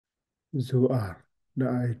You are the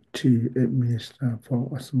IT administrator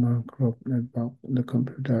for a small group about the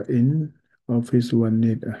computer in Office One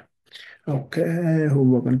need. Ok,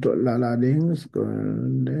 homework untuk lalading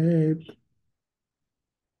sekolah.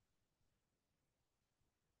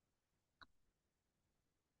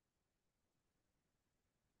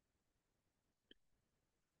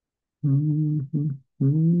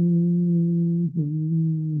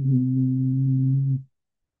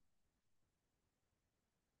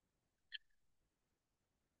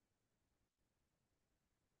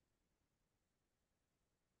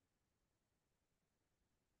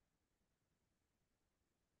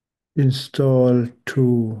 Install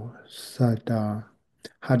two SATA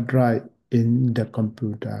hard drive in the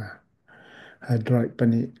computer. Hard drive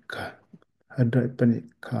panik. Hard drive panik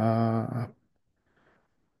ka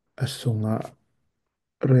asunga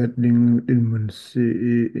reading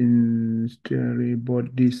imunsi in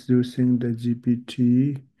storyboard this using the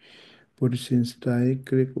GPT position style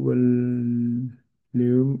click volume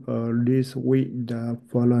or this with the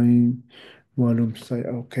following volume say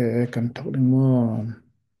okay kan talk ding mo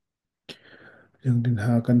yang din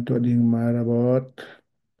ha kan to ding marabot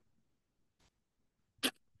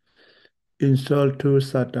install to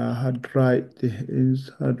SATA hard drive is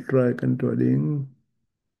hard drive kan to ding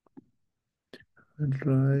hard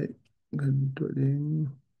drive kan to ding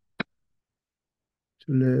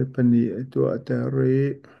sule pani itu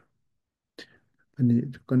atari pani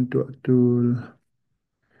itu kan to tool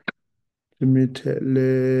limited le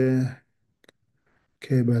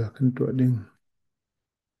cable kan to ding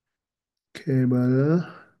cable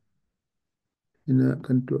ina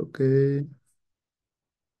kan to ke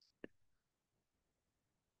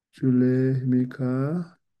sule mika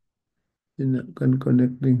ina kan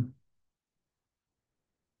connecting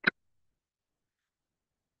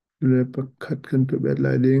sule pakat kan to bed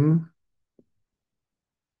lighting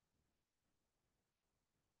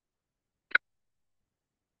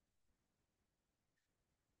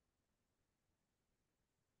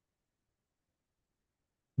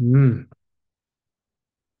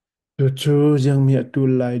Cucu yang mi tu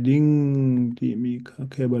lighting ti mi ka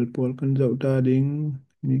cable pole kan zau ta ding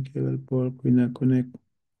mi cable pole kuina connect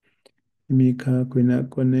mi ka kuina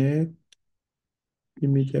connect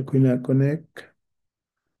mi ta kuina connect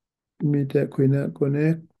mi ta kuina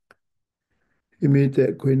connect mi ta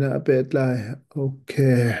kuina pet lai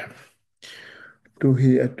okay tu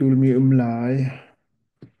hi atul mi lai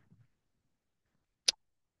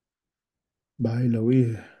bai lawi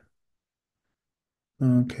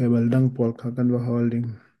cable dang pole ka kan wa holding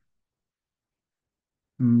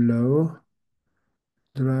lo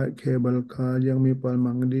dry cable ka yang mi pal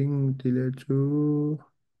mang ding ti le chu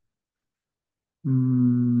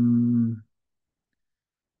hmm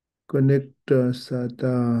connector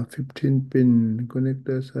SATA 15 pin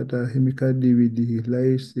connector SATA Himika DVD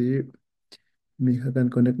lai si mi akan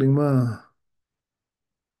connecting ma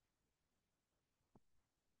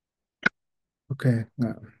oke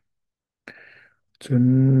nggak chun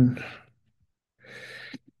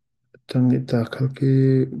tangi takal ki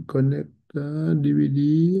connector DVD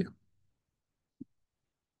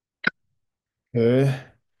eh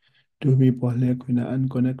tu mi pole kuina an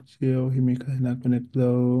connect siêu Himika na connect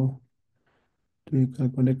dâu tu ka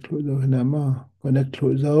connect thlu dâu na ma connect thlu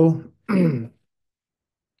dâu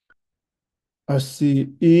asi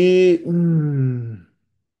i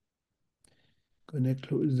connect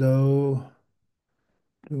thlu dâu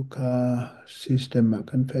tu ka system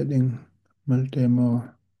akan fading multimo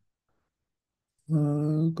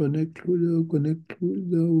connect through the connect through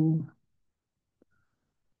the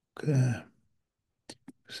okay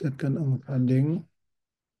setkan ang tanding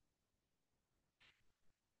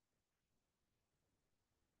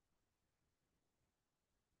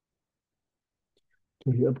tu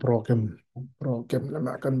hi program lama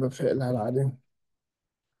akan berfa'al ala ding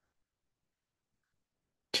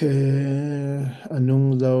ke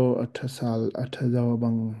anung zau atasal atazau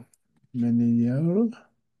bang manager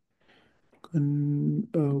kan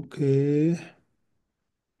okay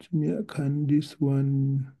cumi akan this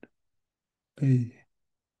one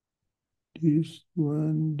this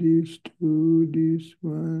one this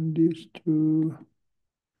two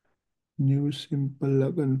new simple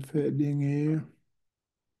akan fading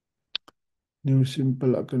new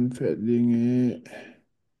simple akan fading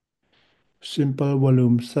simple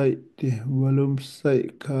volume site di volume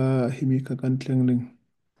site ka himi ka kan thleng ding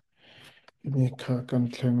himi ka kan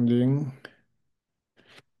thleng ding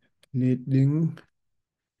lead ding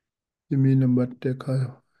himi number te ka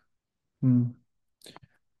hmm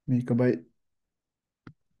mi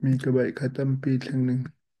ka bai khatam pi thleng ding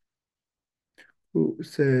u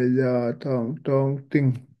se ya tong tong ting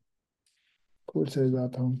cô sẽ ra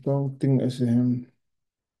thằng tông tinh ở xem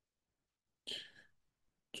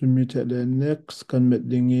chúng mình sẽ đến next cần mệt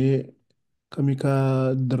định nghĩa kami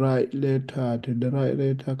ka dry letter thì dry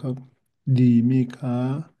letter ka đi mi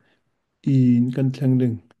ka in kan thlang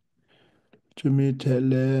ding chúng mình sẽ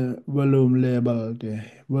le volume label thì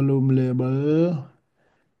volume label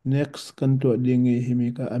next kan to ding hi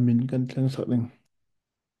mi ka amin kan thlang sak ding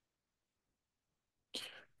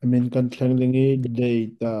amin kan thlang ding hi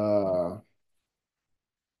data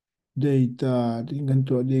data ding kan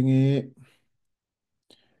to ding hi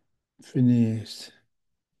finish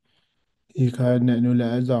hi kha ne nu la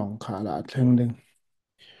zong kha la thlang ding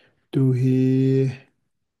tu hi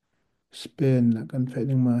span là kan phải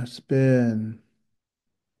ding ma span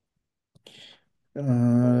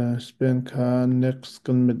span kha next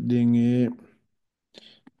kan mit ding hi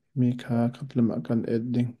mi kha khatlam kan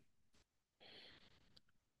add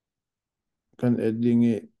kan adding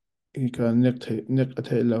i kan nek a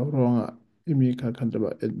thei lo ronga imi kha kan taba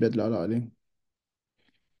add bet la la ding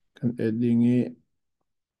kan adding i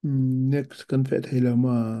next kan fe thei lo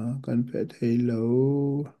ma kan fe thei lo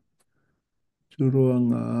chu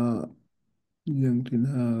ronga yang tin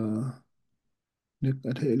ha nek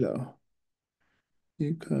a thei lo i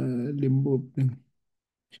kha remove ding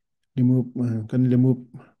remove kan remove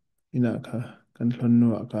ina kha kan thon no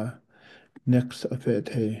kha next a fe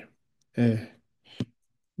thei e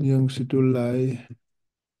yang situ lai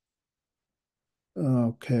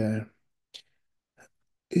okay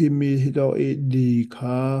imi hi do i di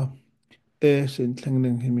kha e sin thleng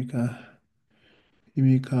ding himi kha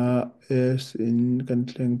Himika is in kan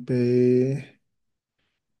thleng pe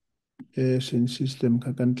is in system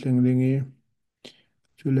kha kan thleng ringi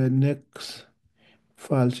chule next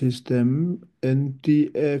file system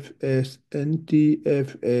ntfs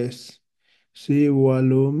c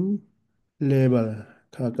volume label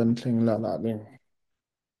kha kan thleng la ding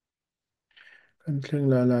kan thleng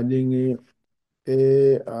la ding i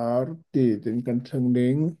art tin kan thleng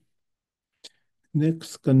ding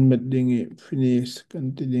next kan met ding i finish kan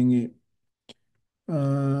ti ding i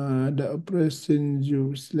the operation you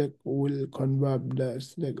select will convert the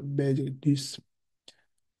select basic disk.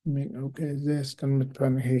 Make okay, this kan mit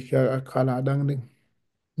pan he khala dang ding.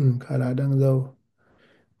 Khala dang dâu.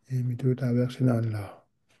 Mi tu ta bek sin an lo.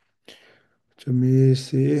 Cho mi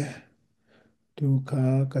si tu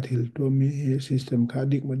kha ka thil to mi he system kha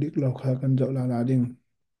dik ma dik lo kha kan dau la ding.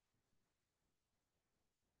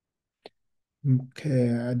 Ke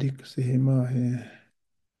adik si he ma he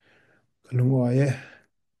kalung wa ye.